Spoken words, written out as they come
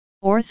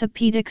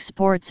Orthopedic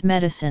sports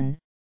medicine,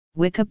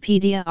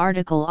 Wikipedia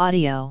article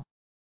audio.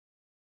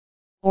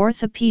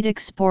 Orthopedic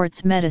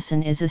sports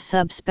medicine is a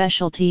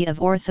subspecialty of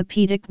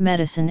orthopedic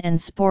medicine and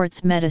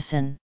sports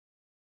medicine.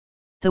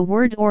 The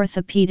word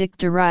orthopedic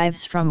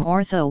derives from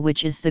ortho,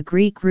 which is the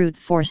Greek root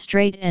for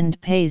straight, and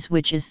pes,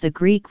 which is the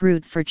Greek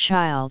root for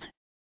child.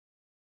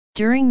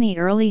 During the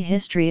early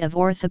history of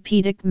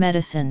orthopedic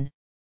medicine,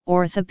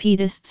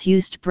 orthopedists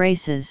used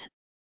braces,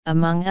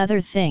 among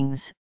other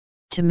things,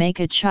 to make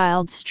a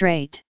child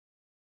straight.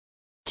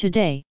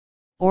 Today,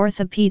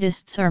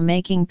 orthopedists are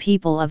making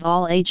people of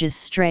all ages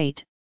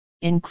straight,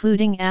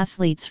 including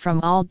athletes from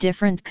all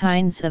different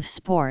kinds of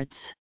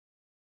sports.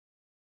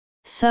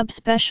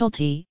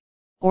 Subspecialty: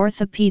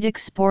 Orthopedic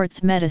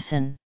sports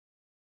medicine.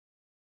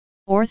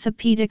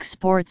 Orthopedic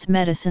sports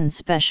medicine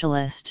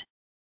specialist.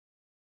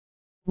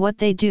 What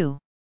they do.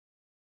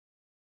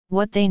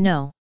 What they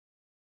know.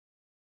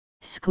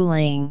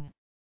 Schooling.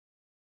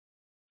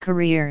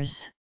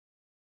 Careers.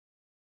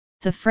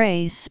 The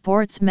phrase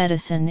sports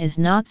medicine is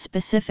not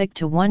specific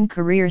to one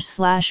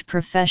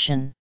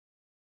career/profession.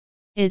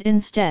 It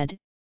instead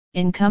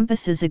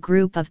encompasses a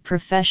group of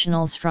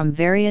professionals from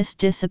various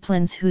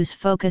disciplines whose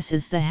focus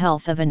is the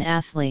health of an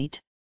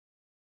athlete.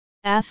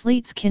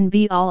 Athletes can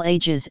be all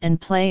ages and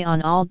play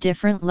on all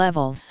different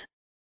levels.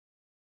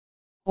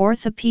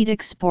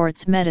 Orthopedic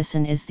sports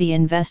medicine is the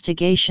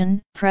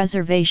investigation,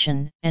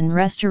 preservation, and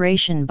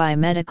restoration by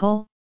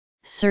medical,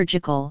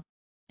 surgical,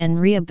 and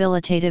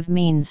rehabilitative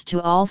means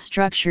to all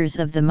structures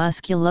of the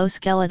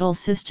musculoskeletal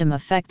system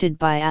affected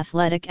by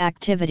athletic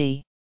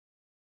activity.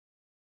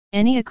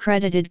 Any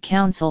accredited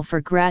council for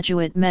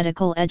graduate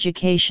medical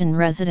education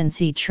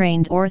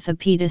residency-trained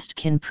orthopedist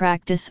can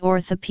practice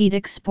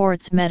orthopedic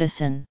sports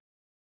medicine.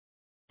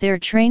 Their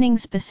training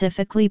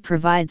specifically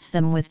provides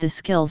them with the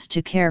skills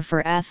to care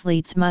for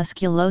athletes'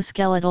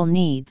 musculoskeletal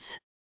needs.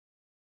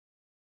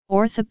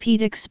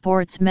 Orthopedic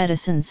sports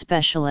medicine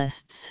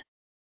specialists.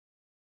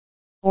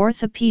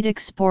 Orthopedic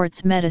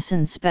sports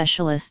medicine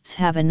specialists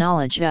have a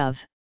knowledge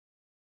of.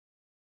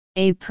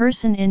 A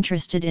person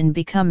interested in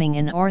becoming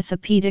an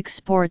orthopedic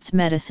sports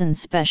medicine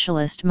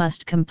specialist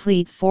must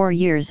complete 4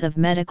 years of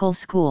medical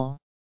school.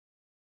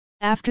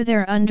 After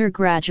their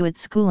undergraduate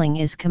schooling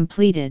is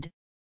completed,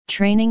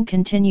 training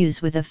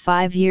continues with a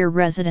 5-year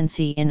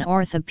residency in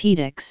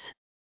orthopedics.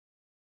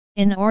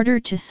 In order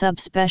to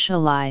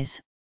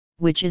subspecialize,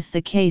 which is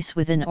the case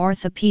within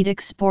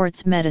orthopedic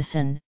sports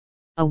medicine,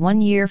 a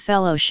 1-year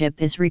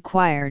fellowship is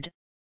required,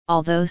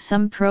 although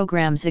some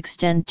programs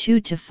extend 2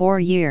 to 4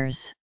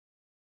 years.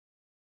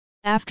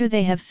 After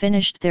they have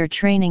finished their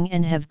training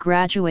and have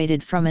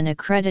graduated from an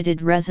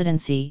accredited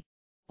residency,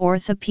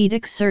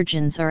 orthopedic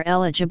surgeons are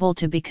eligible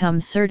to become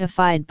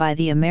certified by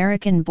the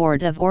American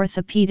Board of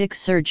Orthopedic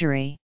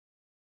Surgery.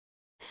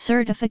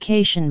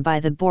 Certification by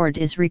the board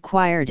is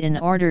required in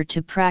order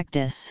to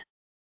practice.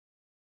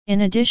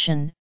 In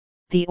addition,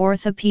 the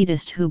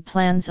orthopedist who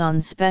plans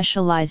on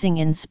specializing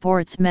in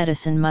sports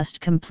medicine must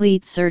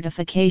complete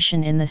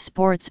certification in the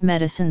sports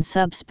medicine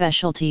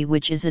subspecialty,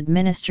 which is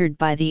administered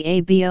by the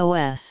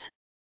ABOS.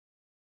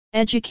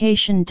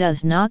 Education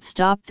does not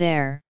stop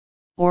there.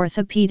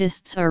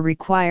 Orthopedists are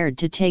required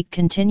to take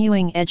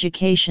continuing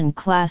education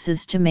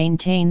classes to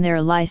maintain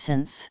their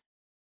license.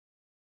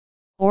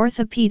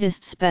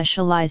 Orthopedists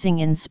specializing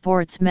in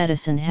sports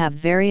medicine have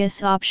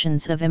various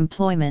options of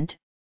employment,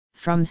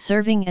 from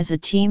serving as a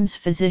team's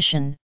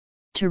physician,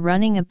 to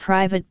running a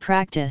private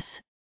practice,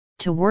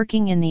 to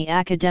working in the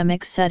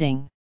academic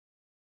setting.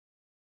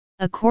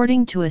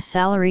 According to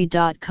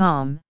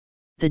asalary.com,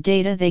 the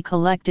data they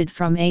collected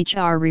from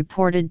HR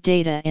reported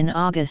data in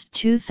August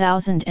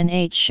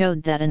 2008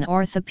 showed that an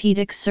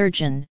orthopedic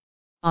surgeon,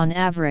 on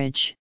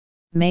average,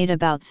 made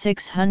about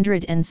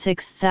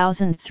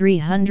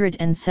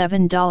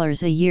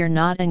 $606,307 a year,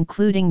 not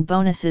including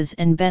bonuses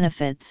and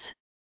benefits.